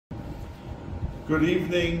Good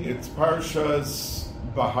evening. It's Parshas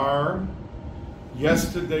Behar.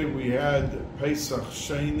 Yesterday we had Pesach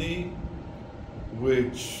Sheni,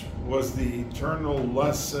 which was the eternal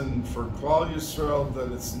lesson for Klal Yisrael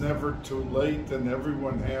that it's never too late and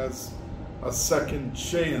everyone has a second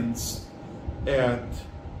chance at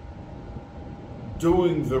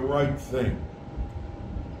doing the right thing.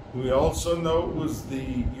 We also know it was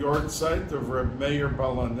the yahrzeit of Rabbi Meir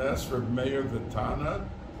Rabbi Meir the Tana,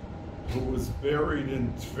 who was buried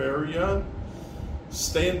in Tveria,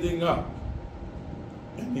 standing up.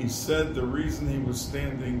 And he said the reason he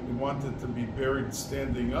wanted to be buried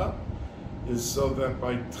standing up, is so that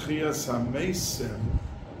by Tchias HaMesim,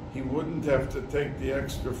 he wouldn't have to take the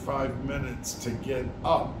extra 5 minutes to get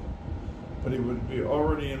up, but he would be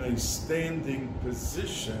already in a standing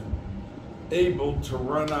position, able to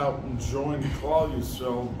run out and join Klal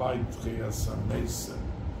Yisrael by Tchias HaMesim.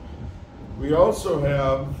 We also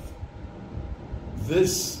have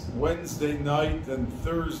this Wednesday night and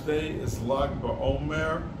Thursday is Lag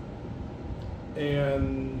BaOmer,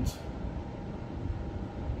 and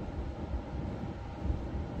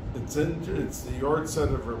it's the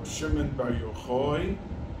yahrzeit of Reb Shimon Bar Yochai,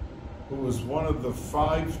 who was one of the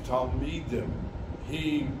 5 Talmidim,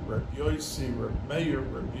 he, Reb Yossi, Reb Meir,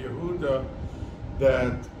 Reb Yehuda,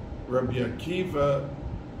 that Rabbi Akiva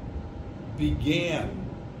began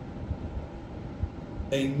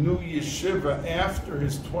a new yeshiva after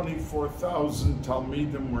his 24,000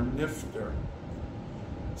 Talmidim were nifter.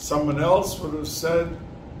 Someone else would have said,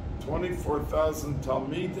 24,000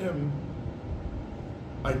 Talmidim,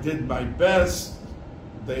 I did my best,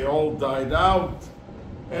 they all died out,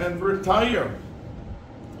 and retire.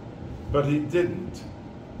 But he didn't.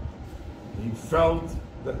 He felt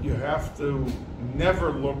that you have to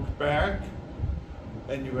never look back,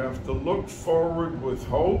 and you have to look forward with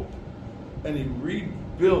hope, and he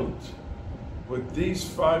rebuilt with these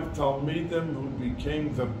 5 Talmidim who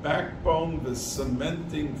became the backbone, the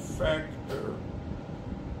cementing factor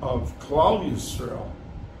of Klal Yisrael.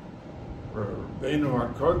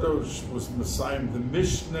 Rabbeinu HaKadosh was Messiahing the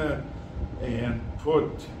Mishnah and put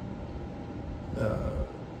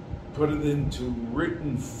it into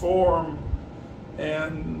written form,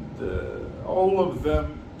 and all of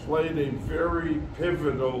them played a very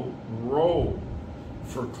pivotal role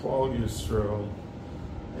for Klal Yisrael,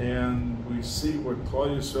 and we see what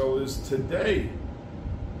Klal Yisrael is today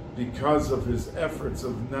because of his efforts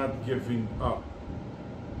of not giving up.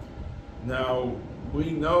 Now,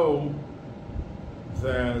 we know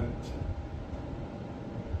that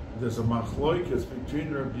there's a machloikas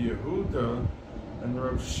between Rabbi Yehuda and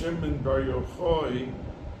Reb Shimon Bar Yochai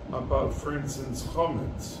about, for instance,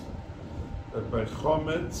 chometz. That by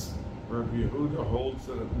chometz, Rabbi Yehuda holds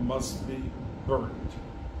that it must be burnt.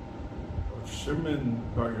 Reb Shimon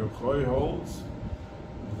Bar Yochai holds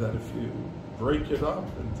that if you break it up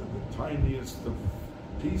into the tiniest of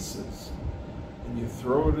pieces and you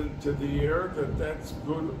throw it into the air, that's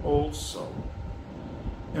good also.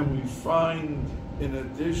 And we find, in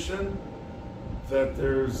addition, that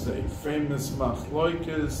there's a famous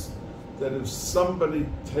machloikas that if somebody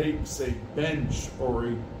takes a bench or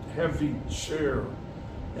a heavy chair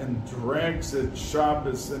and drags it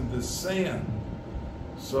Shabbos in the sand,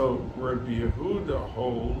 so Rabbi Yehuda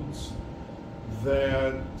holds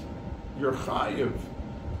that you're chayiv,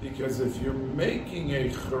 because if you're making a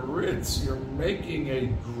charitz, you're making a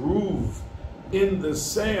groove in the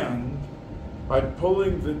sand by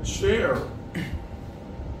pulling the chair.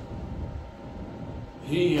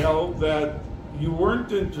 He held that you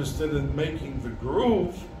weren't interested in making the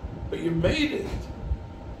groove, but you made it.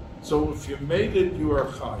 So if you made it, you are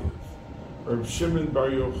chayiv. Reb Shimon Bar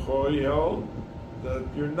Yochai held that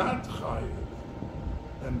you're not chayiv,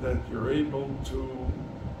 and that you're able to,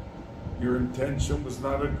 your intention was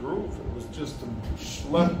not a groove, it was just to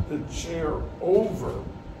schlep the chair over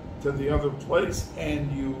to the other place,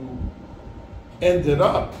 and you ended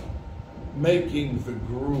up making the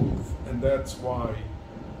groove, and that's why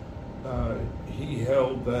he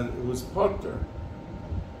held that it was potter.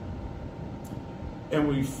 And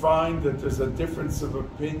we find that there's a difference of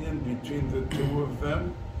opinion between the two of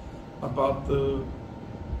them about the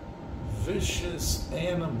vicious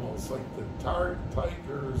animals like the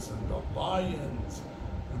tigers and the lions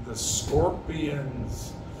and the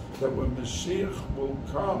scorpions, that when Mashiach will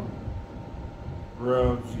come,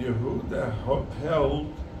 Rav Yehuda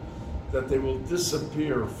held that they will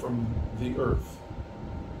disappear from the earth.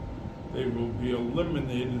 They will be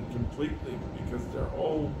eliminated completely, because their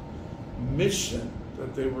whole mission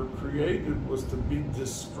that they were created was to be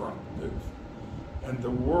destructive. And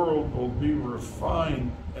the world will be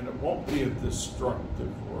refined, and it won't be a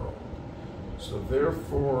destructive world. So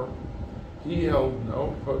therefore, he held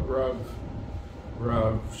no, but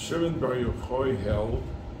Rav Shimon Bar Yochai held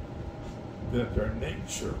that their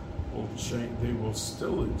nature will change. They will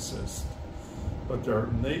still exist, but their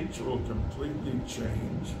nature will completely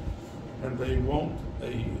change, and they won't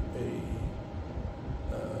a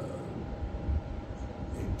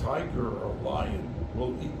tiger or a lion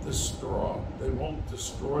will eat the straw. They won't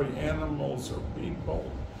destroy animals or people.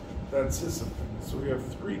 That's his opinion. So we have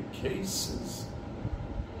three cases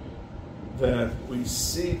that we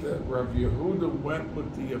see that Rabbi Yehuda went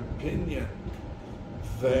with the opinion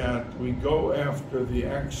that we go after the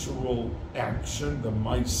actual action, the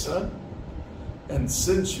maisa, and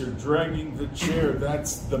since you're dragging the chair,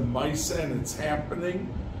 that's the maisa and it's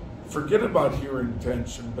happening, forget about your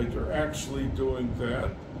intention, but you're actually doing that,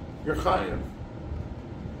 you're chayav.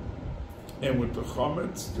 And with the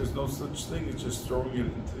chametz, there's no such thing as just throwing it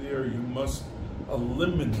into the air. You must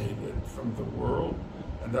eliminate it from the world,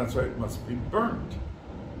 and that's why it must be burnt.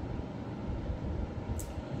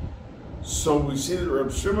 So we see that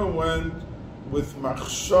Reb Shimon went with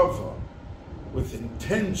machshava, with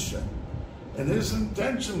intention, and his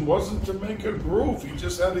intention wasn't to make a groove. He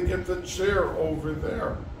just had to get the chair over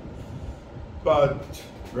there. But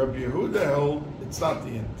Rabbi Yehuda held it's not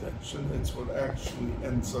the intention, it's what actually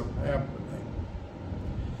ends up happening.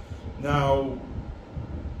 Now,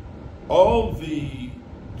 all the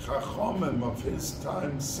Chachamim of his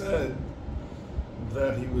time said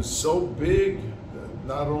that he was so big that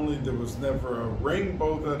not only there was never a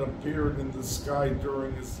rainbow that appeared in the sky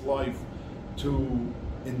during his life to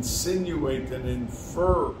insinuate and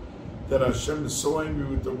infer that Hashem is so angry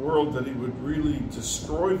with the world that he would really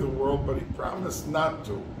destroy the world, but he promised not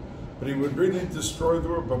to. But he would really destroy the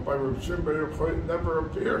world, but by Rabbi Shimon Bar Yochai it never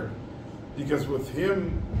appeared. Because with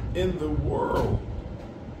him in the world,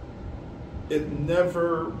 it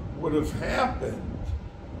never would have happened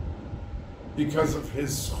because of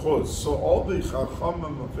his chuz. So all the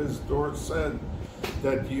chachamim of his door said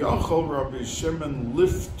that Yachol Rabbi Shimon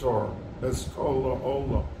liftor as kol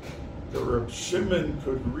ha'olam. The Rabbi Shimon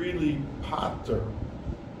could really pater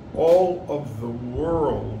all of the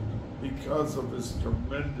world because of his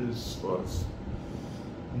tremendous chuz.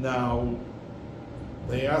 Now,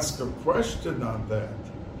 they ask a question on that.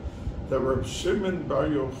 That Rabbi Shimon Bar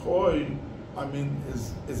Yochai,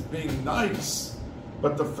 is being nice,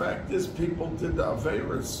 but the fact is people did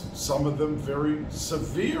averas, some of them very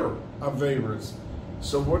severe averas.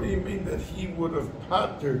 So what do you mean that he would have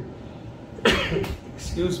patered,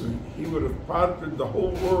 he would have patered the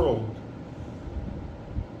whole world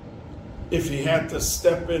if he had to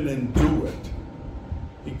step in and do it?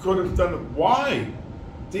 He could have done it. Why?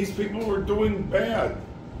 These people were doing bad.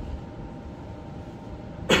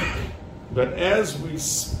 But as we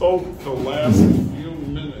spoke the last few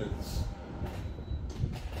minutes,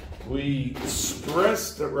 we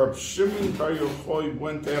stressed that Reb Shimon Bar Yochai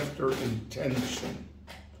went after intention.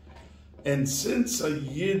 And since a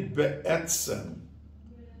Yid be'etzem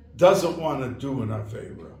doesn't want to do an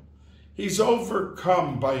Aveira, he's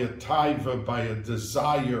overcome by a taiva, by a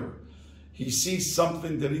desire. He sees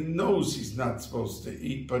something that he knows he's not supposed to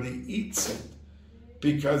eat, but he eats it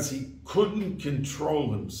because he couldn't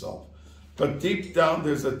control himself. But deep down,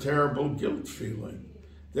 there's a terrible guilt feeling.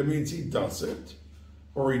 That means he does it,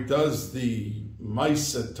 or he does the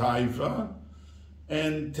Maisa Taiva,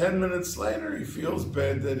 and 10 minutes later, he feels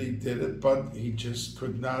bad that he did it, but he just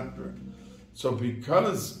could not. So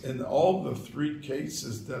because in all the three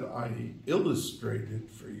cases that I illustrated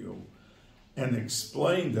for you, and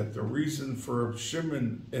explained that the reason for Reb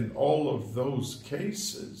Shimon in all of those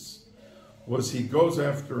cases was he goes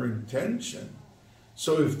after intention.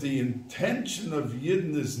 So if the intention of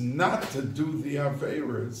Yidden is not to do the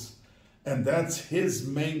Averas, and that's his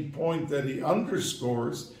main point that he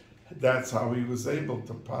underscores, that's how he was able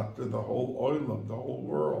to pater the whole oilam, the whole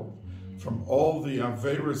world, from all the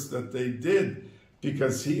Averas that they did,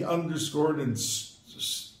 because he underscored and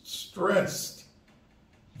stressed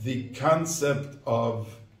the concept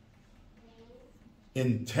of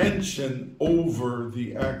intention over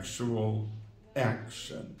the actual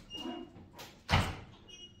action.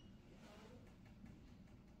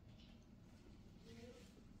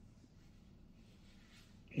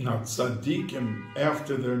 Now, tzaddikim,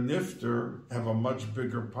 after their nifter, have a much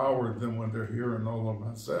bigger power than when they're here in Olam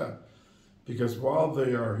Hazeh. Because while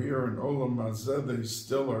they are here in Olam Hazeh, they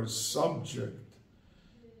still are subject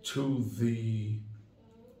to the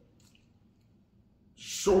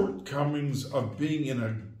shortcomings of being in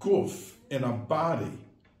a guf, in a body.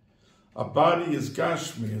 A body is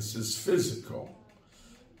gashmius, is physical.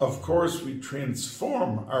 Of course, we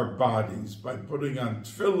transform our bodies by putting on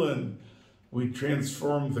tefillin, We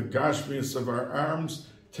transform the gashmias of our arms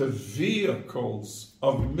to vehicles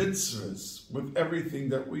of mitzvahs with everything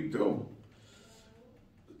that we do.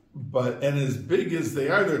 And as big as they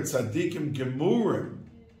are, they're tzaddikim gemurim,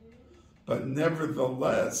 but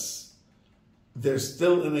nevertheless, they're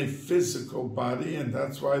still in a physical body, and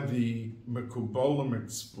that's why the Mekubolim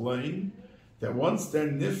explain that once they're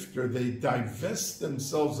nifter, they divest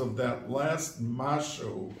themselves of that last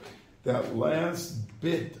mashu, that last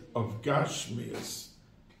bit of gashmias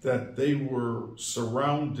that they were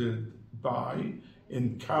surrounded by,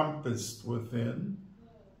 encompassed within,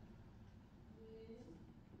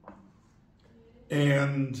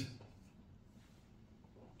 and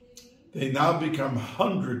they now become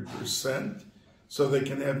 100%, so they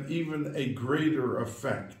can have even a greater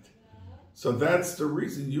effect. So that's the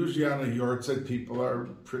reason. Usually on a yortzeit, people are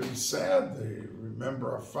pretty sad. They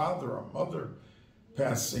remember a father, a mother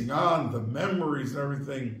passing on, the memories and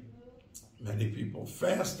everything. Many people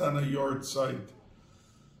fast on a yortzeit.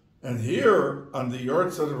 And here, on the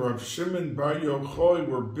yortzeit of Rav Shimon Bar Yochai,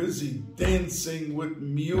 we're busy dancing with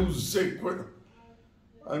music.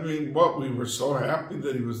 We were so happy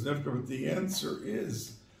that he was nifter, but the answer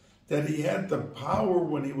is that he had the power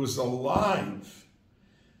when he was alive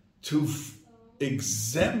to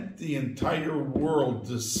exempt the entire world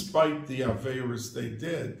despite the averos they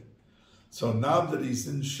did. So now that he's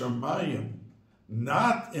in Shemayim,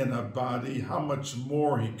 not in a body, how much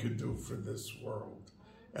more he could do for this world.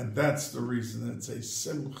 And that's the reason it's a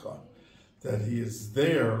simcha, that he is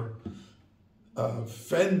there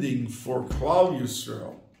fending for Klal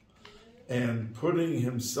Yisrael and putting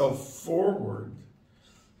himself forward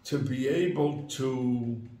to be able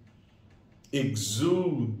to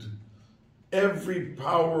exude every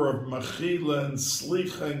power of mechila and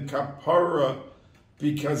slicha and kapara,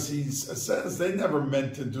 because he says they never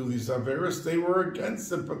meant to do these averos. They were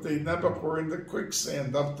against it, but they never were in the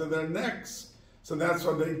quicksand up to their necks. So that's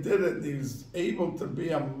why they did it. He's able to be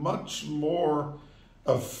a much more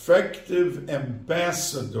effective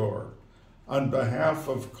ambassador on behalf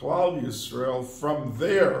of Klal Yisrael from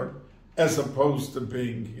there, as opposed to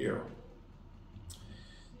being here.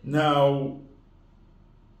 Now,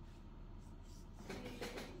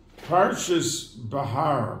 Parshas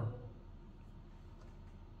Behar,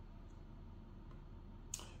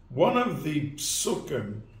 one of the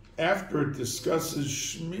psukim, after it discusses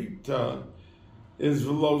Shemitah, is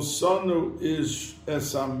V'lo sanu ish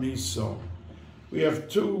es amiso. We have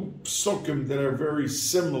two psukim that are very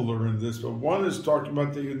similar in this, but one is talking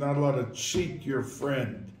about that you're not allowed to cheat your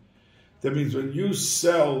friend. That means when you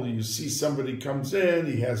sell, you see somebody comes in,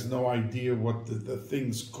 he has no idea what the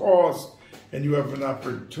things cost, and you have an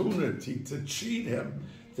opportunity to cheat him.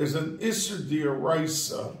 There's an Isser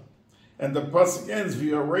D'Oraisa, and the pasuk ends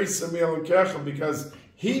V'Oraisa Me'Elokecha, because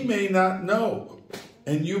he may not know,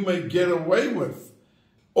 and you may get away with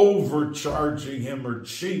overcharging him or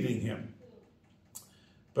cheating him.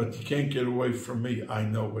 But you can't get away from me. I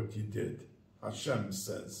know what you did, Hashem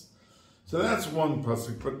says. So that's one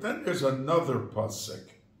pasuk. But then there's another pasuk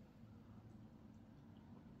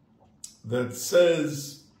that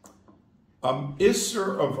says,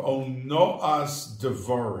 Isser of Onoas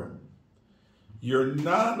Devarim. You're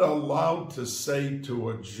not allowed to say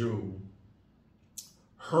to a Jew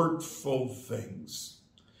hurtful things.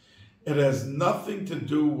 It has nothing to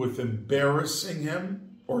do with embarrassing him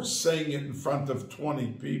or saying it in front of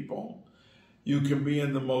 20 people. You can be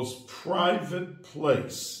in the most private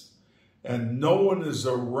place and no one is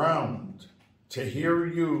around to hear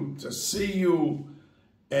you, to see you,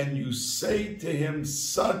 and you say to him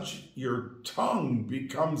your tongue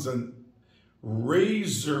becomes a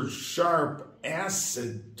razor sharp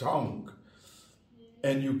acid tongue,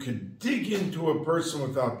 and you can dig into a person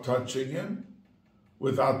without touching him,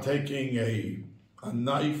 without taking a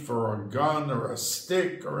knife or a gun or a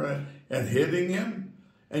stick and hitting him,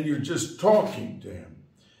 and you're just talking to him.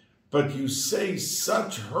 But you say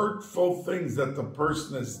such hurtful things that the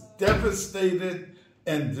person is devastated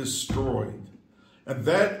and destroyed. And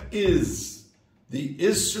that is the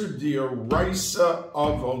Isser D'Oraisa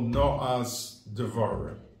of Onoas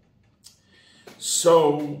Devarim.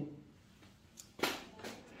 So,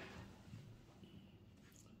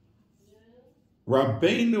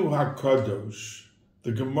 Rabbeinu HaKadosh,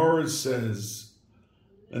 the Gemara says,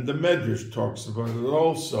 and the Medrash talks about it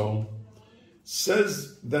also,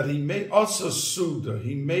 says that he made also Suda,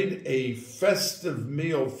 he made a festive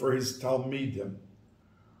meal for his Talmidim.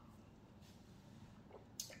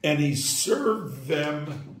 And he served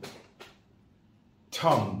them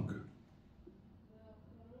tongue.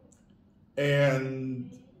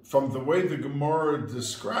 And from the way the Gemara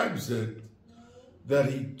describes it, that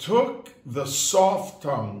he took the soft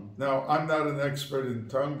tongue. Now, I'm not an expert in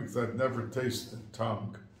tongue because I've never tasted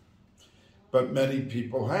tongue, but many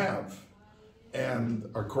people have. And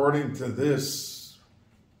according to this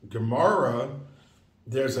Gemara,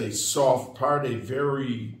 there's a soft part, a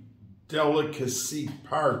very delicacy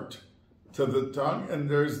part to the tongue, and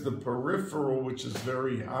there's the peripheral, which is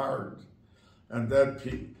very hard. And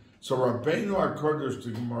so Rabbeinu HaKodesh,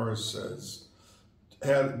 the Gemara says,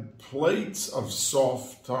 had plates of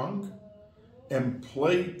soft tongue and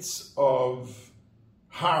plates of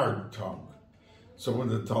hard tongue. So when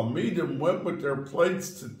the Talmidim went with their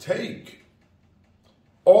plates to take,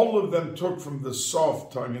 all of them took from the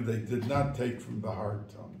soft tongue and they did not take from the hard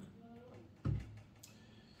tongue.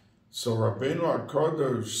 So Rabbeinu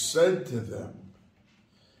HaKodesh said to them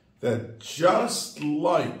that just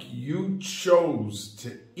like you chose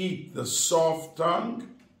to eat the soft tongue,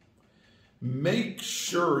 make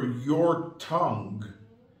sure your tongue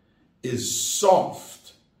is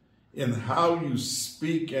soft in how you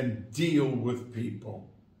speak and deal with people.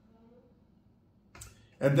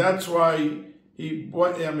 And that's why it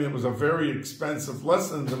was a very expensive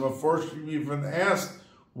lesson. The Meforshim even asked,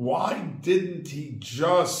 why didn't he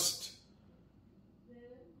just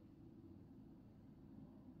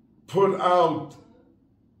put out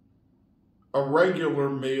a regular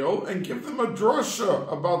meal and give them a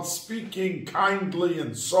drasha about speaking kindly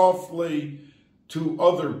and softly to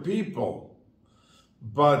other people?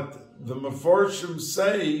 But the Meforshim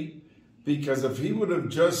say, because if he would have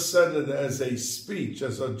just said it as a speech,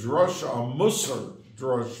 as a drasha, a musar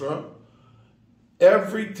drasha,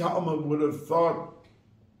 every Talmud would have thought,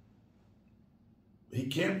 he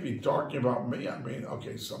can't be talking about me. I mean,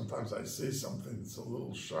 okay, sometimes I say something that's a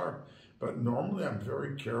little sharp, but normally I'm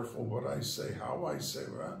very careful what I say, how I say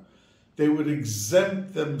that. They would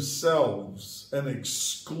exempt themselves and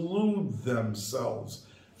exclude themselves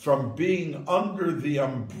from being under the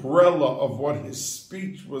umbrella of what his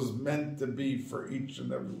speech was meant to be for each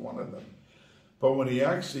and every one of them. But when he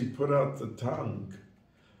actually put out the tongue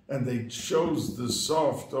and they chose the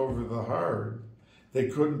soft over the hard, they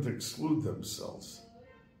couldn't exclude themselves.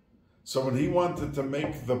 So when he wanted to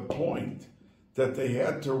make the point that they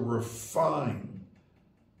had to refine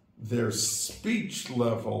their speech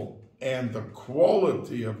level and the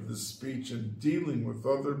quality of the speech in dealing with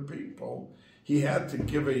other people, he had to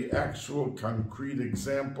give an actual concrete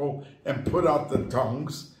example and put out the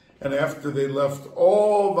tongues. And after they left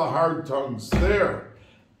all the hard tongues there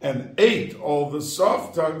and ate all the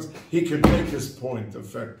soft tongues, he could make his point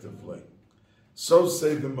effectively. So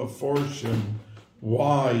say the Meforshim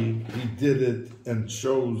why he did it and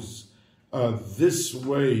chose this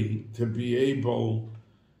way to be able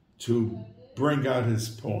to bring out his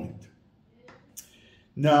point.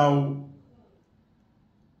 Now,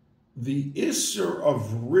 the Isser of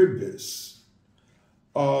Ribis,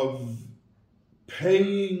 of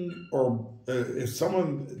paying, or if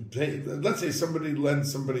someone, let's say somebody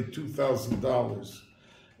lends somebody $2,000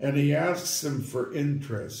 and he asks him for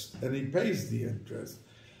interest and he pays the interest,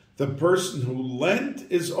 the person who lent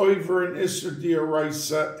is over an Isser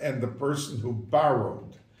D'Oraisa and the person who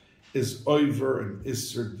borrowed is over an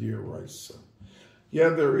Isser D'Oraisa. Yeah,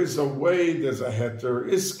 there is a way, there's a heter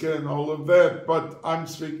iska and all of that, but I'm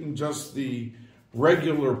speaking just the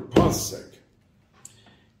regular pasuk.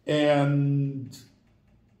 And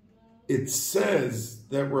it says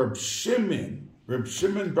that Reb Shimon Bar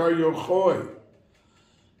Yochai,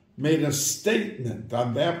 made a statement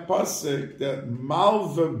on that pasuk that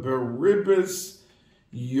malva beribis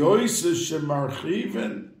yoisa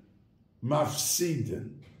shemarchiven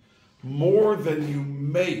mafsidin, more than you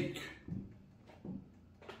make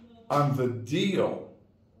on the deal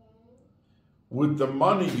with the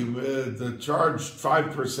money you charged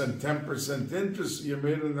 5%, 10% interest, you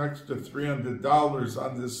made an extra $300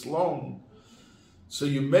 on this loan. So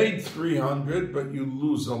you made $300, but you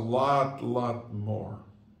lose a lot more.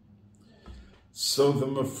 So the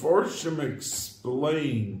Meforshim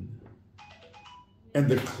explain, and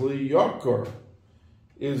the Kli Yakar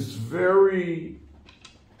is very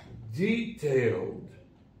detailed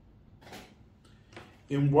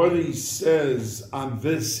in what he says on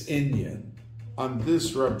this Inyan, on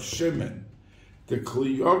this Reb Shimon. The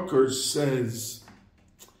Kli Yakar says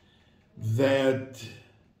that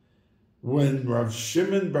when Rav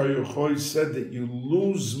Shimon Bar Yochai said that you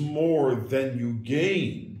lose more than you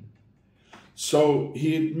gain, so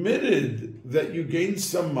he admitted that you gain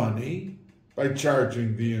some money by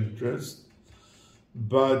charging the interest,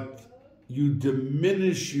 but you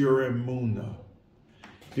diminish your emunah.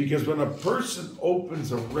 Because when a person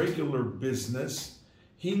opens a regular business,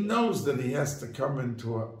 he knows that he has to come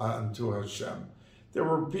into Hashem. There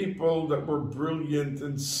were people that were brilliant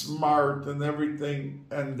and smart and everything,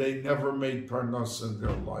 and they never made parnas in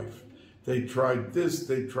their life. They tried this,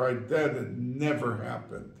 they tried that, it never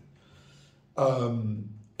happened. And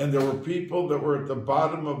there were people that were at the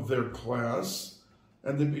bottom of their class,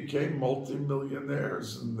 and they became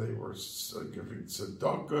multimillionaires, and they were giving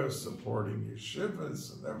tzedakah, supporting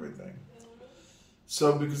yeshivas and everything.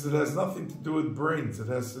 So, because it has nothing to do with brains, it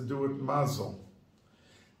has to do with mazel.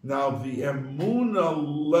 Now, the emunah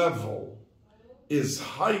level is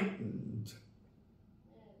heightened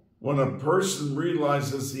when a person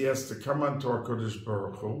realizes he has to come onto HaKadosh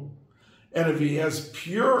Baruch Hu, and if he has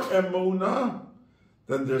pure emunah,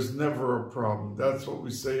 then there's never a problem. That's what we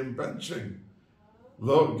say in benching.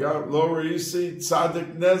 Lo reisi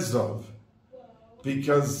tzadik nezov,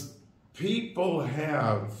 because people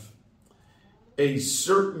have a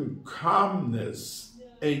certain calmness,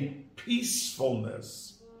 a peacefulness,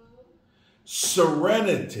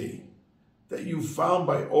 serenity that you found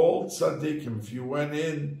by all tzaddikim. If you went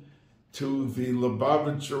in to the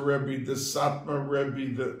Lubavitcher Rebbe, the Satmar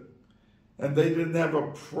Rebbe, and they didn't have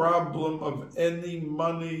a problem of any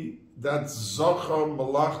money, that's Zocha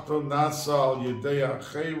Malachto Nasa Al Yedei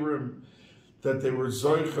Acherim, that they were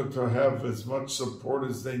Zoicha to have as much support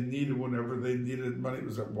as they needed whenever they needed money. It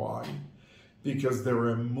was like, why? Because their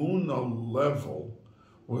emunah level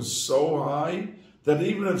was so high that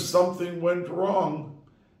even if something went wrong,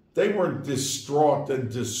 they weren't distraught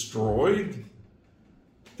and destroyed.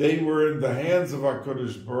 They were in the hands of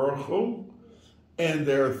HaKadosh Baruch Hu, and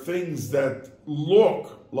there are things that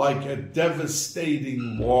look like a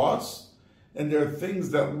devastating loss, and there are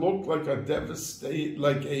things that look like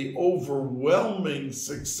a overwhelming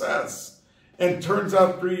success, and turns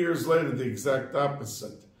out 3 years later the exact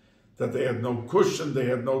opposite, that they had no cushion, they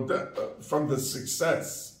had no from the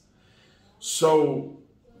success. So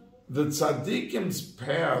the tzaddikim's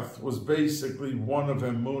path was basically one of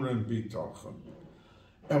emunah and bitachon.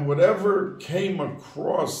 And whatever came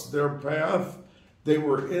across their path, they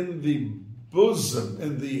were in the bosom,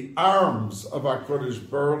 in the arms of HaKadosh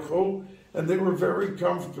Baruch Hu, and they were very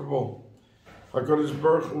comfortable. HaKadosh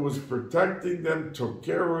Baruch Hu was protecting them, took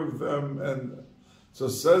care of them, and so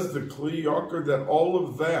says the Kli Yakar that all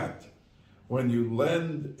of that, when you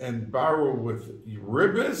lend and borrow with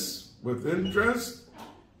ribis, with interest,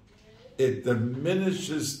 it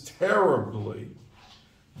diminishes terribly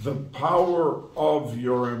the power of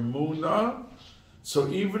your emunah. So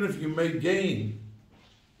even if you may gain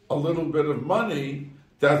a little bit of money,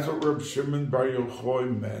 that's what Reb Shimon Bar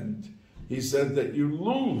Yochai meant. He said that you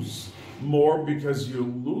lose more because you're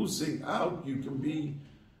losing out. You can be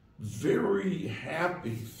very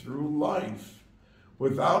happy through life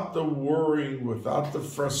without the worrying, without the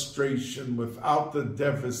frustration, without the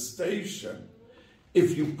devastation,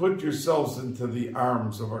 if you put yourselves into the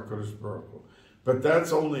arms of HaKadosh Baruch Hu. But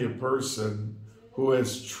that's only a person who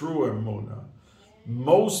has true emunah.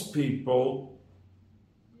 Most people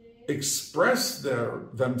express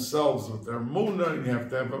themselves with their emunah, and you have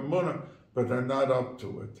to have emunah, but they're not up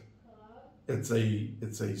to it. It's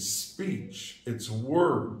a speech, it's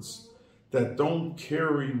words that don't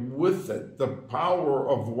carry with it the power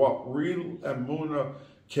of what real emunah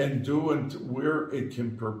can do and where it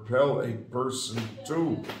can propel a person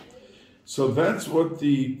to. So that's what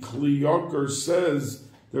the Kli Yakar says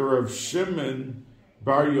the Rav Shimon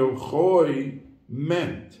Bar Yochai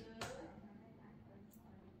meant.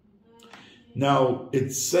 Now,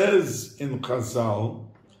 it says in Chazal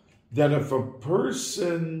that if a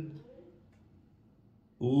person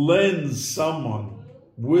lends someone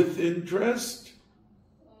with interest,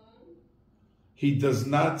 he does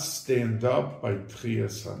not stand up by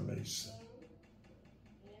Tchias HaMesim.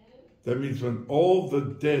 That means when all the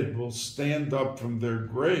dead will stand up from their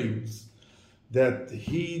graves, that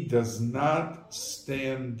he does not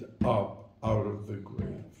stand up out of the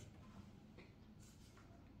grave.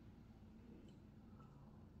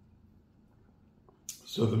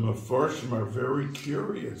 So the Mefarshim are very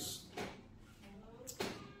curious.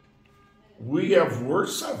 We have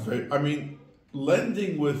worse of it. I mean,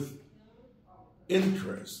 lending with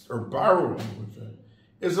interest or borrowing with it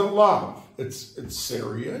is a lav. It's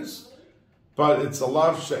serious, but it's a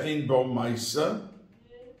lav she'ein bo maisa,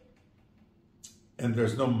 and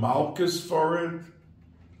there's no malchus for it.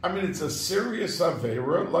 I mean, it's a serious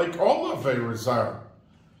aveira, like all aveiras are,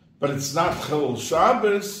 but it's not chilul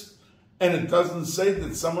Shabbos, and it doesn't say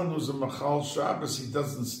that someone who's a machal Shabbos, he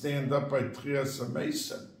doesn't stand up by Tchias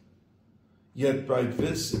HaMesim. Yet by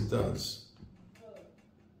this it does.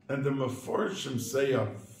 And the Mefarshim say a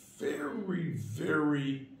very,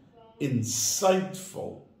 very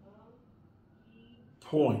insightful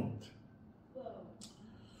point.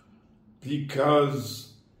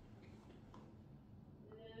 Because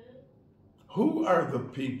who are the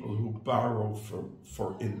people who borrow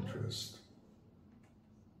for interest?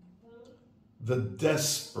 The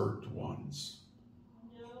desperate ones.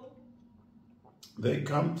 They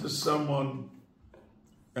come to someone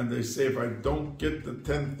and they say, if I don't get the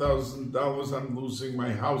 $10,000, I'm losing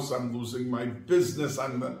my house, I'm losing my business,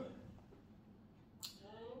 and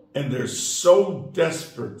they're so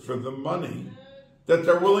desperate for the money that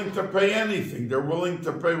they're willing to pay anything. They're willing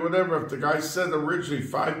to pay whatever. If the guy said originally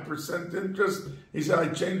 5% interest, he said, I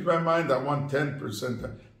changed my mind, I want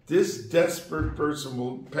 10%. This desperate person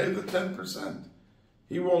will pay the 10%.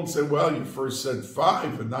 He won't say, well, you first said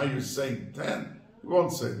 5 and now you're saying 10. He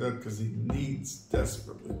won't say that because he needs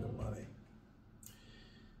desperately the money.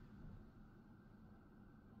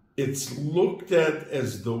 It's looked at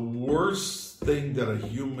as the worst thing that a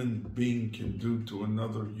human being can do to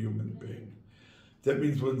another human being. That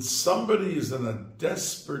means when somebody is in a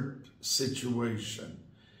desperate situation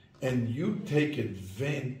and you take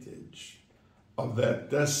advantage of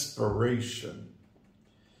that desperation,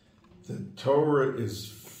 the Torah is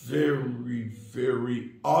very,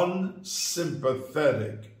 very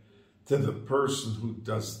unsympathetic to the person who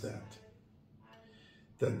does that.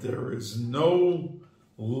 That there is no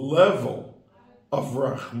level of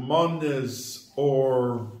rahmanis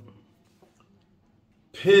or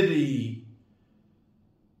pity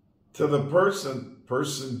to the person.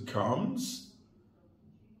 Person comes,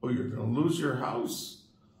 oh, you're going to lose your house.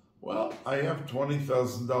 Well, I have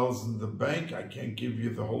 $20,000 in the bank. I can't give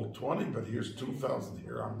you the whole 20, but here's $2,000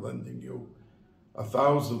 here. I'm lending you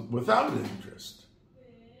 $1,000 without interest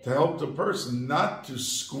to help the person, not to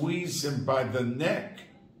squeeze him by the neck.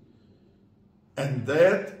 And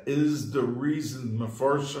that is the reason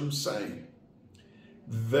Mefarshim say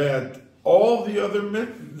that all the other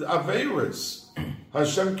Averas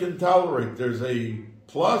Hashem can tolerate. There's a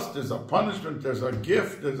plus, there's a punishment, there's a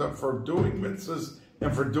gift, there's a for doing mitzvahs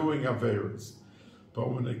and for doing Averas.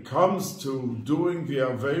 But when it comes to doing the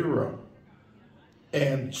Avera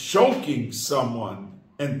and choking someone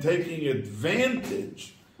and taking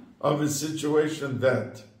advantage of a situation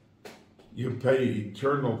that you pay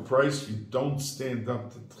eternal price, you don't stand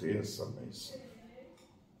up to Tchias HaMeis.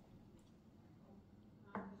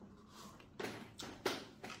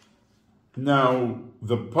 Now,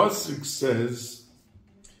 the Pasuk says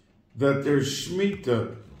that there's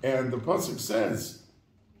Shemitah, and the Pasuk says,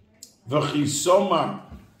 V'chisoma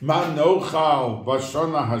ma nochal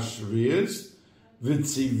b'shana hashviyis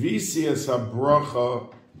v'tzivisi es habracha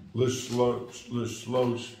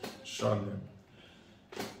l'shlosh shanim.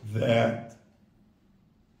 That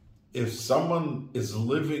if someone is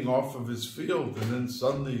living off of his field and then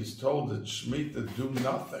suddenly he's told that Shemitah do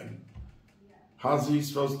nothing, how's he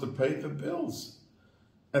supposed to pay the bills?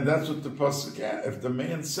 And that's what the Pasuk, if the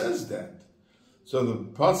man says that. So the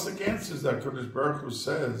Pasuk answers that. Kodesh Baruch Hu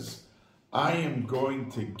says, I am going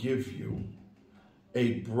to give you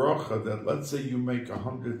a bracha that, let's say you make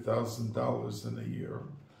 $100,000 in a year.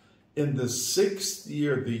 In the 6th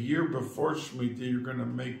year, the year before Shemitah, you're going to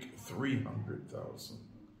make $300,000.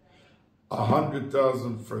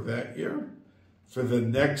 $100,000 for that year. For the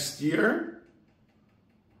next year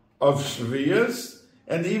of Shvias,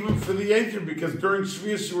 and even for the 8th year, because during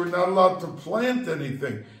Shvias you were not allowed to plant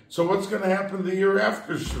anything. So what's going to happen the year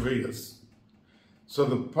after Shvias? So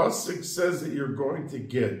the Pasuk says that you're going to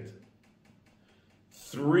get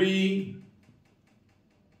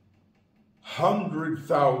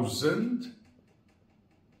 300,000,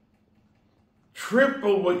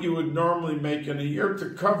 triple what you would normally make in a year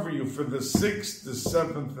to cover you for the 6th, the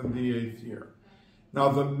 7th, and the 8th year. Now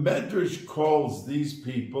the Medrash calls these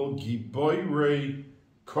people Giborei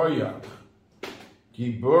Koyach.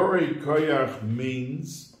 Giborei Koyach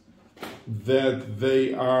means that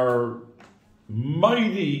they are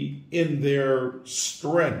mighty in their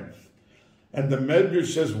strength. And the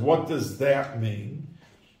Medrash says, what does that mean?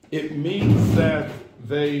 It means that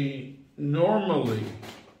they normally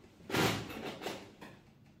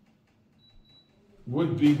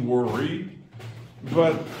would be worried,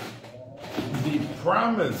 but the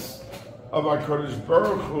promise of HaKadosh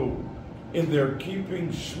Baruch Hu in their keeping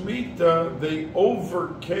Shemitah, they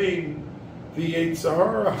overcame the Yetzer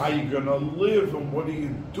Hara. How are you going to live, and what are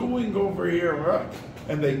you doing over here?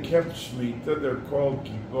 And they kept Shemitah. They're called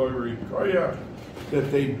Giborei Koyach,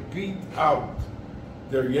 that they beat out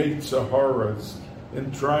their Yetzer Haras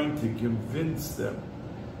in trying to convince them.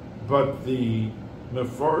 But the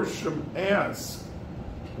Mefarshim ask,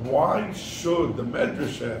 why should, the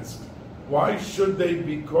Medrash ask, why should they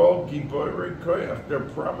be called Giborei Koyach? They're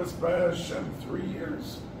promised by Hashem 3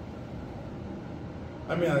 years.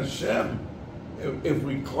 I mean, Hashem, if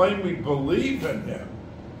we claim we believe in Him,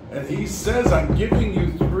 and He says, I'm giving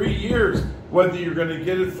you 3 years, whether you're going to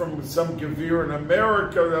get it from some Gevir in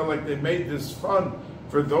America, like they made this fund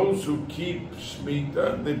for those who keep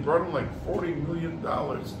Shemitah, they brought in like $40 million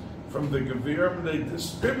from the Gevir, and they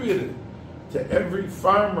distributed to every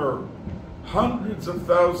farmer hundreds of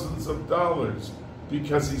thousands of dollars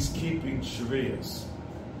because he's keeping Shvius.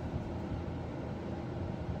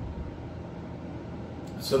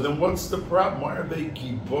 So then what's the problem? Why are they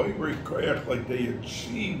giboy rekoyach, like they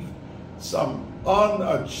achieve some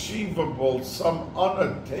unachievable, some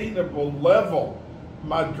unattainable level?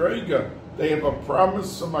 Madrega, they have a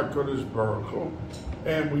promise from HaKadosh Baruch Hu,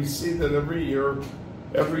 and we see that every year,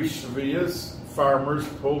 every Shvius, farmers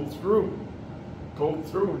pull through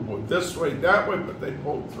this way, that way, but they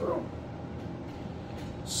pull through.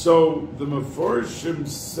 So the Meforshim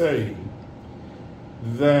say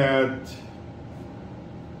that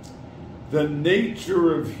the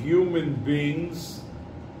nature of human beings,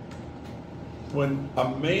 when a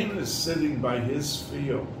man is sitting by his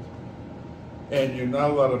field, and you're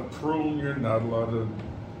not allowed to prune, you're not allowed to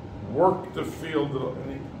work the field,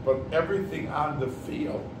 but everything on the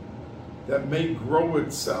field that may grow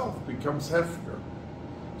itself becomes hefker.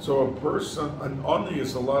 So a person, an oni,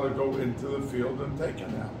 is allowed to go into the field and take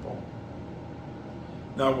an apple.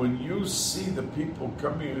 Now, when you see the people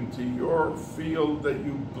coming into your field that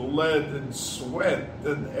you bled and sweat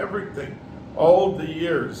and everything all the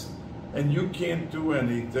years, and you can't do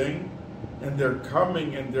anything, and they're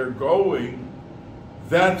coming and they're going,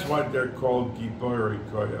 that's why they're called Gibori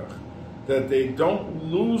Koyach. That they don't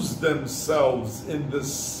lose themselves in the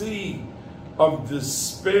sea of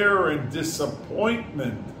despair and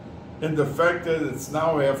disappointment in the fact that it's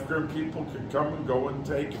now after and people can come and go and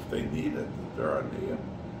take if they need it, if they're on the end.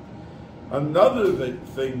 Another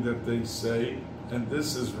thing that they say, and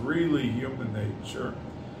this is really human nature,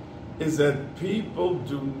 is that people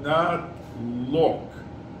do not look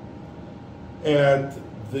at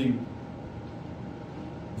the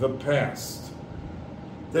past.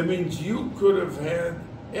 That means you could have had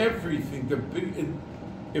everything.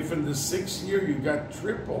 If in the 6th year you got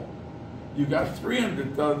triple, you got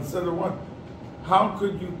 300,000 instead of 1. How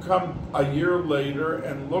could you come a year later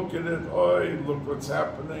and look at it? Oh, look what's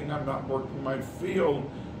happening. I'm not working my field,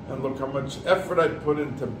 and look how much effort I put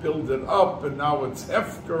in to build it up, and now it's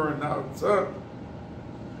hefker, and now it's up.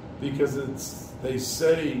 Because they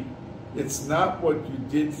say, it's not what you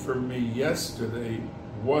did for me yesterday.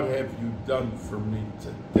 What have you done for me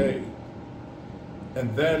today?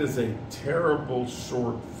 And that is a terrible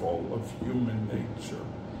shortfall of human nature.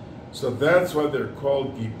 So that's why they're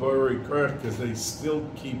called Gibori Koyach, because they still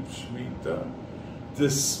keep Shemitah,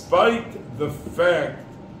 despite the fact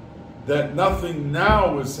that nothing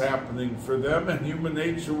now is happening for them, and human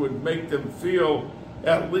nature would make them feel,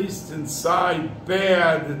 at least inside,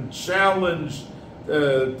 bad and challenged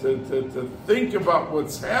to think about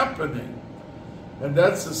what's happening. And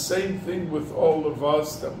that's the same thing with all of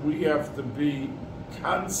us, that we have to be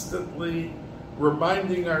constantly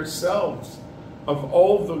reminding ourselves of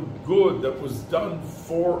all the good that was done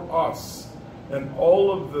for us and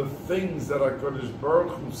all of the things that HaKadosh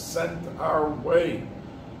Baruch Hu sent our way.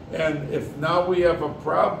 And if now we have a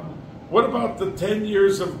problem, what about the 10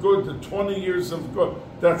 years of good, the 20 years of good?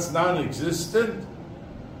 That's non-existent.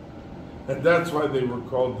 And that's why they were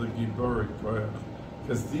called the Gibori Koyach,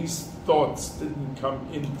 because these thoughts didn't come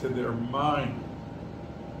into their mind.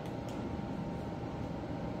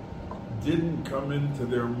 Didn't come into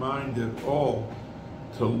their mind at all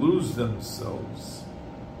to lose themselves.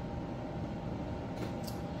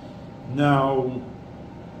 Now,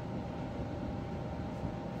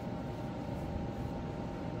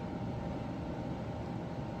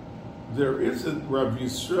 there isn't, Rav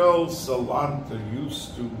Yisrael Salanta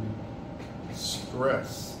used to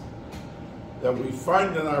stress that we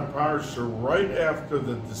find in our parsha right after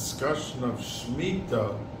the discussion of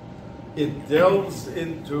Shemitah, it delves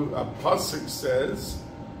into, a pasuk says,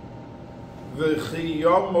 V'chi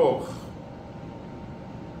yomoch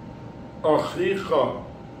achicha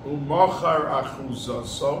u'machar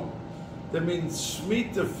achuzaso. That means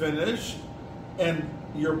Shemitah finished, and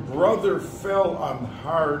your brother fell on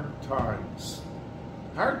hard times.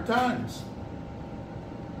 Hard times.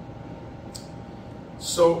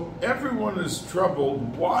 So everyone is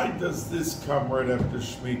troubled. Why does this come right after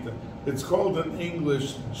Shemitah? It's called in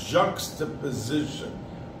English juxtaposition.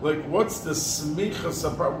 Like, what's the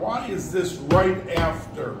smichas about? Why is this right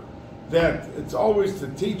after that? It's always to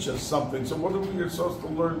teach us something. So what are we supposed to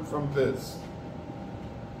learn from this?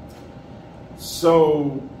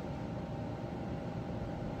 So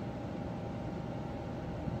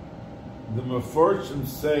the Meforshim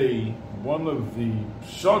say one of the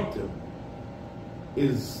pshatim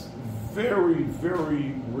is very,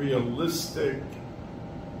 very realistic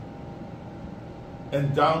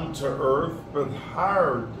and down to earth, but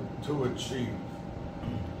hard to achieve.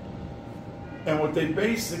 And what they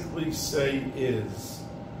basically say is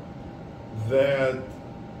that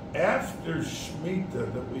after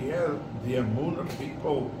Shemitah, that we had the Emunah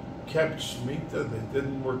people kept Shemitah, they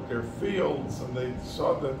didn't work their fields, and they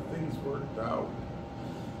saw that things worked out,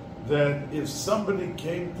 that if somebody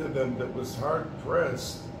came to them that was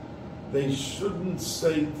hard-pressed, they shouldn't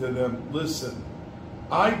say to them, listen,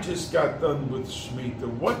 I just got done with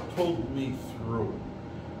Shemitah. What pulled me through?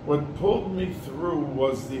 What pulled me through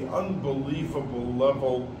was the unbelievable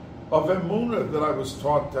level of emunah that I was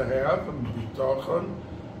taught to have, and bitachon,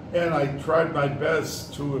 and I tried my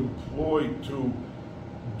best to employ to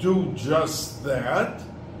do just that,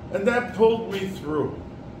 and that pulled me through.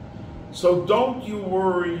 So don't you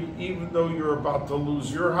worry, even though you're about to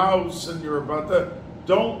lose your house and you're about to,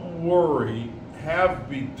 don't worry, have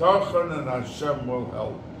bitachon and Hashem will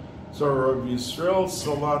help. So Rabbi Yisrael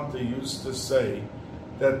Salanta used to say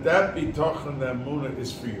that bitachon emunah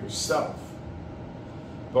is for yourself.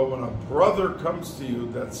 But when a brother comes to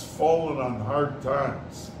you that's fallen on hard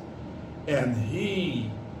times, and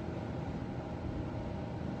he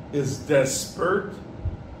is desperate,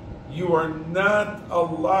 you are not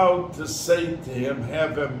allowed to say to him,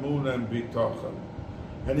 have emunah and bitachon.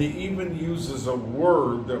 And he even uses a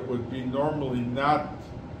word that would be normally not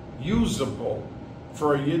usable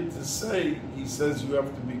for a yid to say. He says you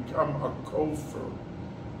have to become a kofar,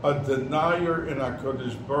 a denier in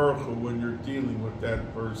HaKadosh Baruch Hu when you're dealing with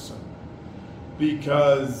that person.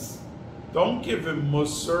 Because don't give him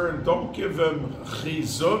musar and don't give him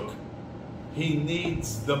chizuk. He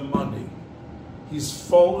needs the money. He's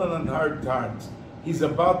fallen on hard times. He's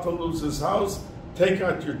about to lose his house. Take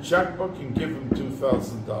out your checkbook and give him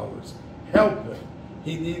 $2,000. Help him.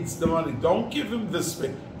 He needs the money. Don't give him the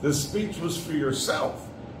speech. The speech was for yourself.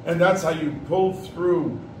 And that's how you pull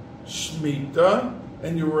through Shemitah,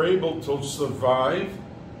 and you were able to survive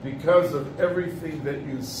because of everything that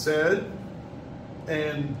you said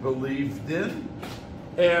and believed in.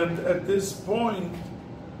 And at this point,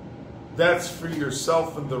 that's for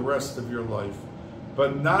yourself and the rest of your life,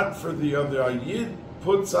 but not for the other. A yid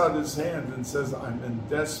puts out his hand and says, I'm in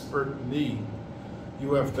desperate need.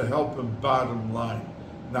 You have to help him, bottom line.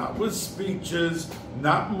 Not with speeches,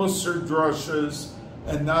 not musar drushes,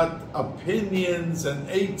 and not opinions and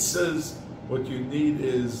eitzes. What you need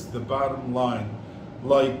is the bottom line.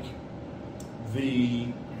 Like the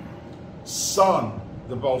son,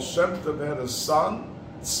 the Baal Shem Tov had a son,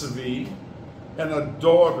 Tzvi, and a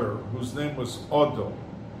daughter whose name was Odo.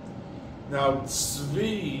 Now,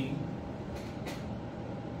 Tzvi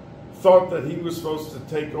thought that he was supposed to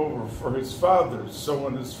take over for his father. So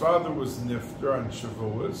when his father was nifter on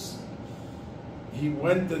Shavuos, he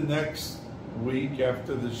went the next week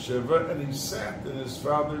after the Shiva and he sat in his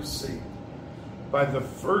father's seat. By the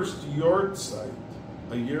first yortzeit,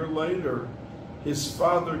 a year later, his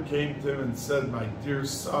father came to him and said, my dear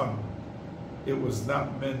son, it was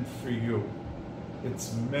not meant for you.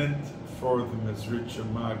 It's meant for the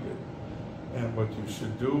Mizritcha Maggid. And what you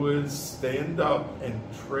should do is stand up and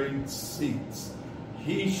trade seats.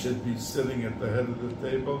 He should be sitting at the head of the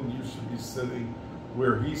table, and you should be sitting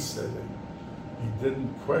where he's sitting. He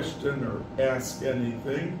didn't question or ask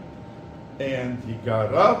anything, and he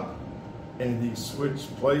got up, and he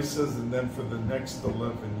switched places, and then for the next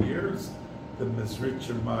 11 years, the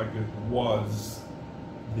Mizritcha Maggid was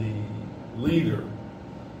the leader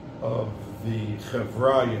of the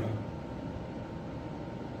Chevraya.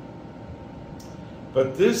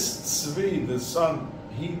 But this Tzvi, the son,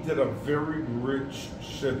 he did a very rich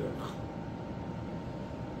shidduch.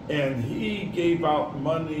 And he gave out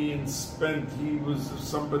money and spent. He was, if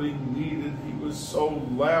somebody needed, he was so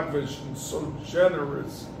lavish and so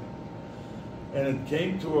generous. And it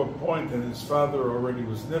came to a point, and his father already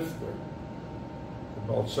was nifter. The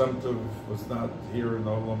Baal Shem Tov was not here in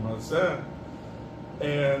Olam Hazeh.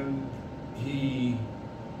 And he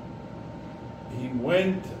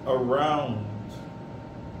went around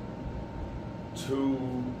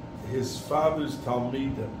to his father's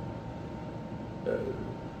Talmidim,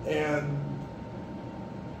 and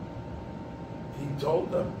he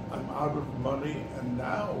told them, I'm out of money, and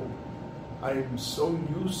now I am so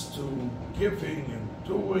used to giving and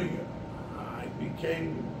doing. I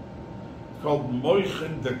became called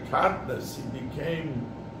Moichen Dekatnes. He became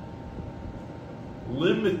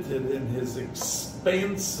limited in his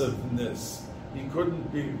expansiveness. He couldn't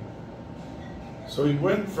be. So he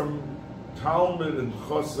went from Talmud and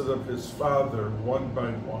Chassid of his father, one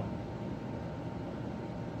by one.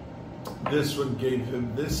 This one gave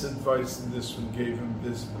him this advice, and this one gave him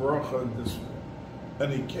this bracha, and this one.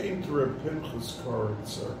 And he came to Reb Pinchas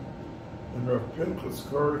Koritzer, and Reb Pinchas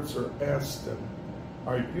Koritzer asked him,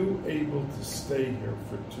 "Are you able to stay here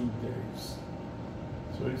for 2 days?"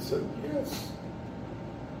 So he said, "Yes."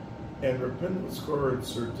 And Reb Pinchas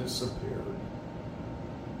Koritzer disappeared.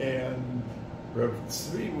 And Reb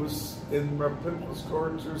Tzvi was in Reb Pinchas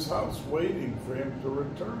Koritzer's house waiting for him to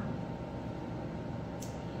return.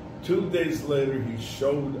 2 days later, he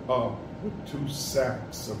showed up with 2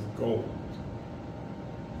 sacks of gold.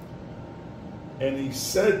 And he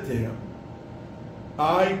said to him,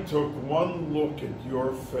 "I took one look at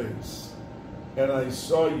your face, and I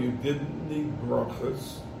saw you didn't need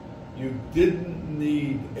brachas, you didn't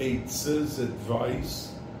need eitzes,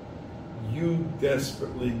 advice, you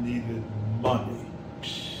desperately needed money,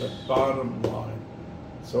 the bottom line.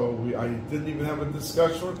 So I didn't even have a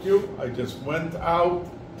discussion with you, I just went out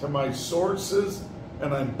to my sources,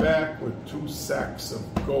 and I'm back with 2 sacks of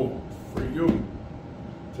gold for you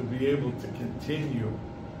to be able to continue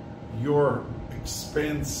your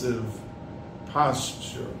expansive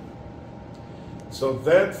posture." So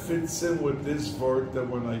that fits in with this word that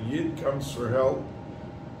when a Yid comes for help,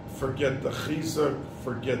 forget the chizuk,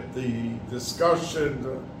 forget the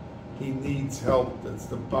discussion, he needs help, that's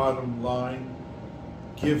the bottom line.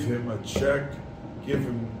 Give him a check, give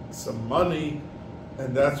him some money,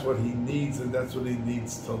 and that's what he needs, and that's what he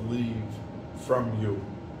needs to leave from you.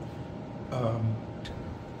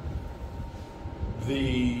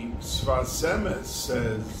 The Sfas Emes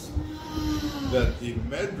says that the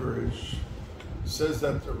Medrash says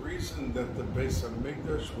that the reason that the Beis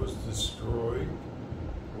HaMikdash was destroyed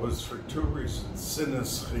was for 2 reasons.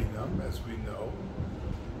 Sinas Chinam, as we know,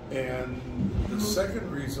 and the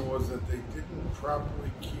second reason was that they didn't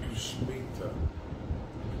properly keep Shemitah.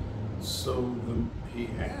 So he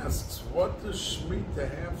asks, what does Shemitah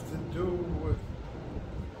have to do with...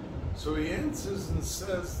 So he answers and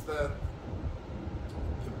says that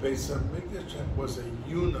the Beis HaMikdash was a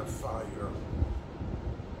unifier.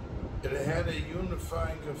 It had a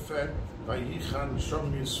unifying effect. Vayichan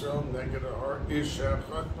Shom Yisrael neged Behar ish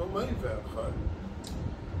echad b'leiv echad.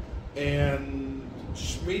 And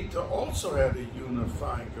Shemitah also had a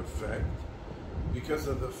unifying effect because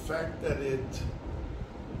of the fact that it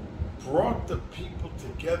brought the people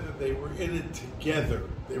together. They were in it together.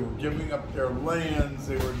 They were giving up their lands.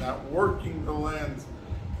 They were not working the lands.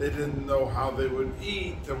 They didn't know how they would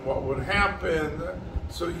eat and what would happen.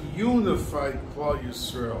 So it unified Klal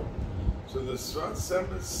Yisrael. So the Sfas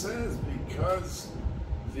Emes says because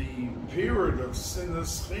the period of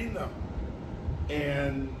Sinas Chinam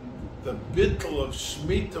and the bittul of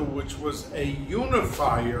Shemitah, which was a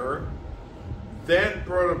unifier, that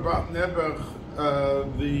brought about Nebuch,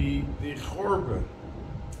 the Chorban.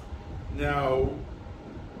 Now,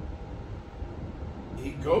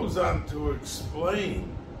 he goes on to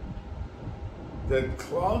explain that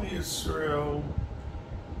Klal Yisrael,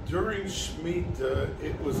 during Shemitah,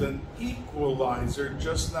 it was an equalizer,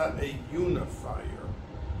 just not a unifier.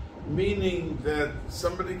 Meaning that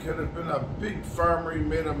somebody could have been a big farmer, he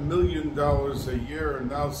made $1 million a year, and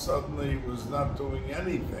now suddenly was not doing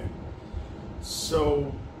anything.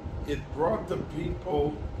 So it brought the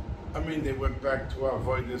people, they went back to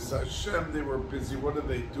Avodas Hashem, they were busy. What did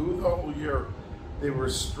they do the whole year? They were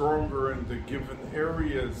stronger in the given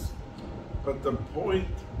areas. But the point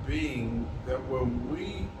being that when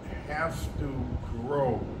we have to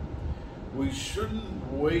grow, we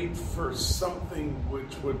shouldn't wait for something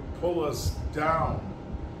which would pull us down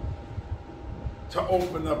to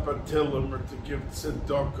open up a tilim or to give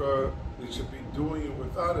tzedakah. We should be doing it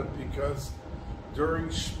without it, because during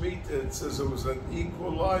Shemitah it says it was an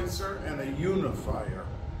equalizer and a unifier.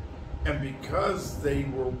 And because they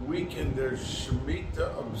were weak in their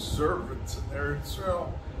Shemitah observance in Eretz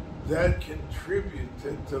Israel, that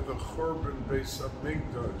contributed to the Churban Beis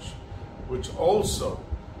HaMikdash, which also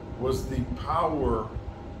was the power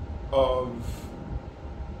of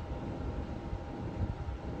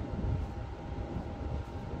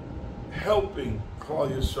helping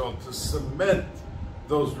Klal Yisrael to cement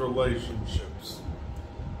those relationships.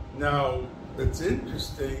 Now, it's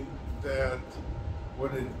interesting that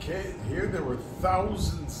when it came here, there were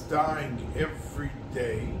thousands dying every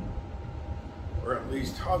day, or at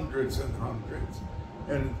least hundreds and hundreds,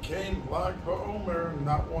 and it came Lag BaOmer, and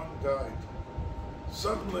not one died.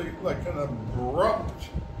 Suddenly, like an abrupt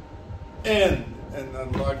end, and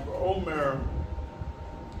then Lag BaOmer,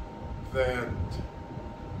 that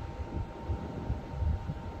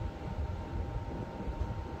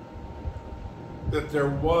that there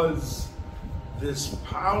was this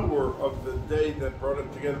power of the day that brought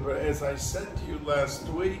it together. But as I said to you last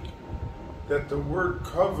week, that the word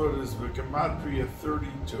covered is Gematria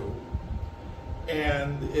 32,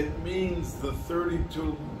 and it means the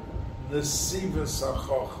 32 Nesivas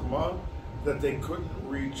HaChochma, that they couldn't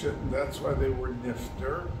reach it, and that's why they were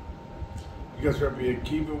nifter, because Rabbi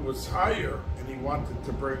Akiva was higher, and he wanted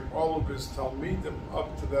to bring all of his Talmidim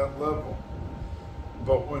up to that level.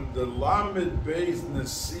 But when the Lamed Beis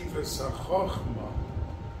Nesivas HaChochma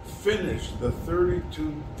finished the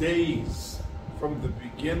 32 days from the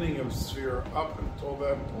beginning of Sfira up until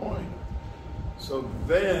that point, so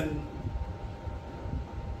then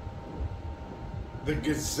the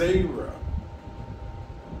Gezerah,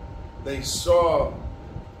 they saw,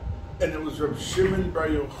 and it was Reb Shimon Bar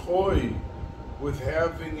Yochai, with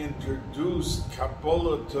having introduced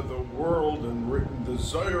Kabbalah to the world and written the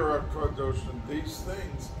Zohar HaKadosh and these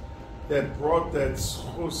things, that brought that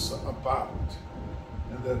schus about,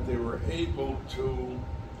 and that they were able to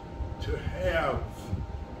have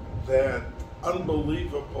that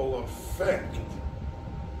unbelievable effect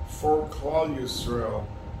for Klal Yisrael,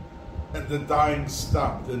 and the dying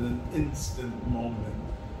stopped in an instant moment,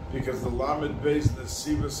 because the Lamed Beis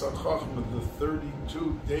Nesivas HaChochma, the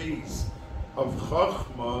 32 days of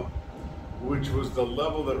Chachma, which was the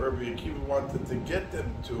level that Rabbi Akiva wanted to get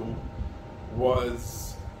them to,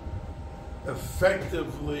 was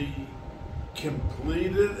effectively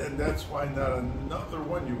completed, and that's why not another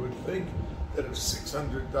one. You would think that if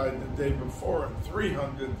 600 died the day before and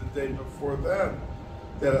 300 the day before that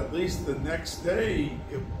at least the next day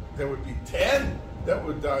there would be 10 that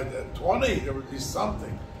would die, that 20, there would be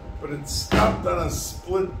something. But it stopped on a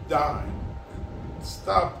split dime. It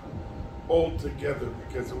stopped altogether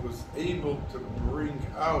because it was able to bring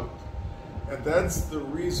out. And that's the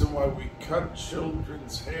reason why we cut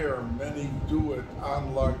children's hair. Many do it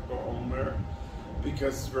on Lag BaOmer,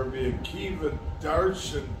 because Rabbi Akiva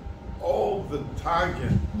darshan all the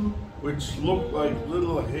tagin, which look like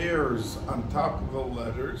little hairs on top of the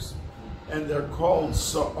letters, and they're called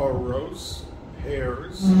sa'aros,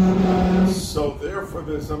 hairs. So therefore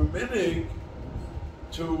there's a minig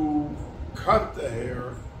to cut the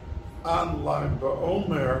hair on Lag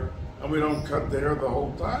BaOmer, and we don't cut the hair the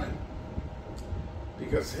whole time,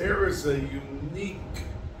 because hair is a unique,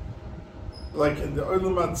 like in the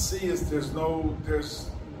Olam Atziyas,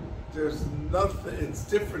 there's nothing, it's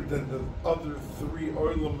different than the other three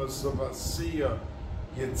Olamas of Asiya,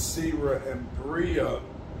 Yetzira, and Bria,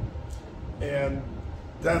 and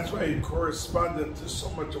that's why it corresponded to so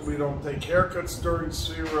much that we don't take haircuts during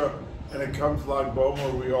Sfira, and it comes Lag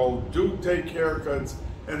BaOmer, we all do take haircuts,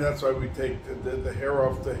 and that's why we take the hair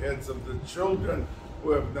off the heads of the children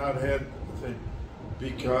who have not had the thing,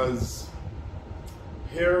 because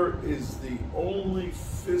hair is the only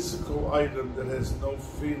physical item that has no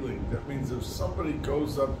feeling. That means if somebody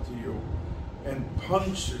goes up to you and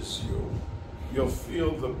punches you, you'll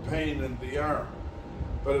feel the pain in the arm.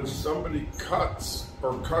 But if somebody cuts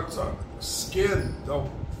on skin,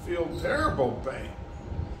 they'll feel terrible pain.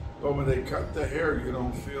 But when they cut the hair, you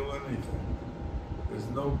don't feel anything. There's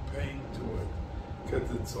no pain to it,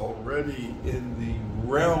 because it's already in the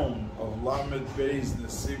realm of Lamed Beis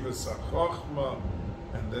Nesivas HaChochma,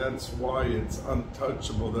 and that's why it's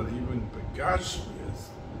untouchable, that even Begashmi is,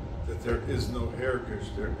 that there is no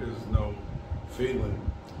hergish, there is no feeling.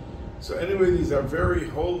 So anyway, these are very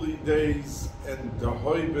holy days, and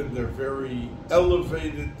Dahoiben, they're very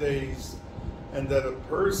elevated days, and that a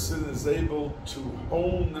person is able to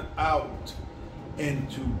hone out and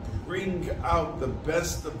to bring out the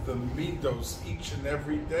best of the midos each and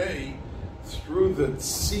every day through the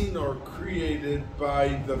tzinor created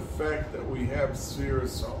by the fact that we have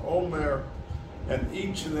Sfiras HaOmer, and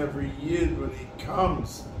each and every Yid, when he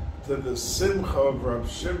comes to the Simcha of Rab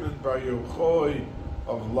Shimon Bar Yochai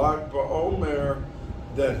of Lag BaOmer,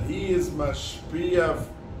 that he is mashpia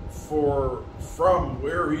from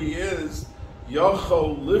where he is,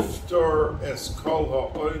 Yachol Liftor Es Kol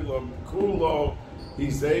HaOlam Kulo,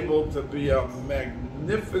 he's able to be a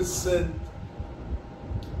magnificent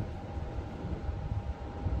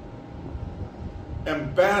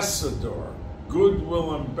ambassador,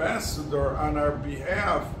 goodwill ambassador on our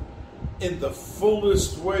behalf in the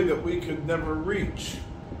fullest way that we could never reach,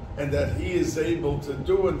 and that he is able to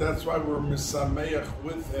do, and that's why we're misameach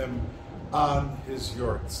with him on his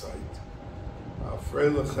yortzeit.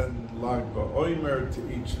 Freilich and Lag BaOmer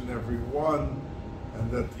to each and every one, and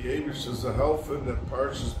that the Eibush is a helping, that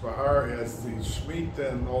Parshas Behar has the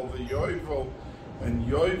Shemitah and all the Yovel, and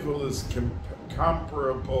Yovel is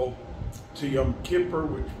comparable to Yom Kippur,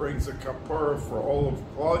 which brings a kapara for all of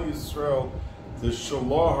Klal Yisrael. The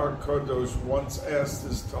Shalach HaKadosh once asked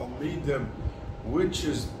his Talmidim, which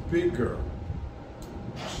is bigger,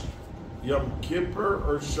 Yom Kippur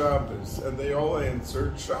or Shabbos? And they all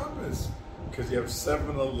answered Shabbos, because you have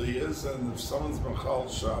 7 aliyahs, and if someone's Machal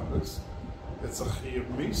Shabbos, it's a Chiyuv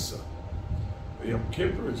Misa. Yom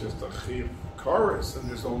Kippur is just a Chiyuv Chorus, and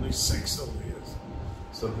there's only 6 aliyahs.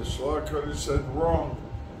 So the Shalach HaKadosh said wrong,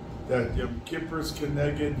 that Yom Kippur is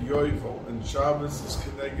Keneged Yovel, and Shabbos is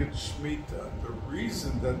Keneged Shemitah. The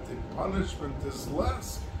reason that the punishment is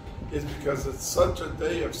less is because it's such a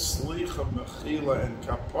day of Slicha, Mechila, and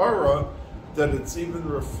Kapara that it's even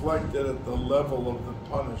reflected at the level of the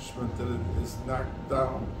punishment, that it is knocked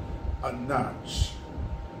down a notch.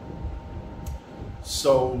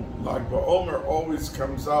 So Lag BaOmer always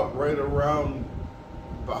comes out right around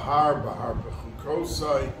Behar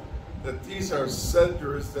B'chukosai, that these are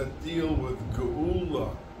sedras that deal with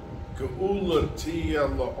Geula. Geula Tiya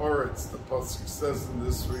La'oretz, the Pasuk says in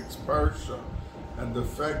this week's Parsha, and the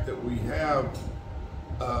fact that we have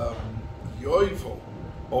Yovel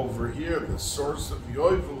over here, the source of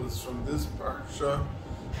Yovel is from this Parsha,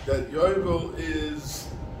 that Yovel is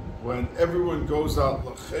when everyone goes out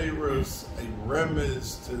L'cheres, a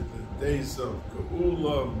remez to the days of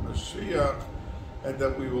Geula, Mashiach, and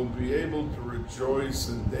that we will be able to rejoice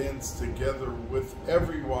and dance together with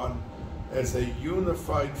everyone as a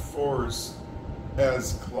unified force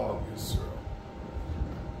as Klal Yisrael.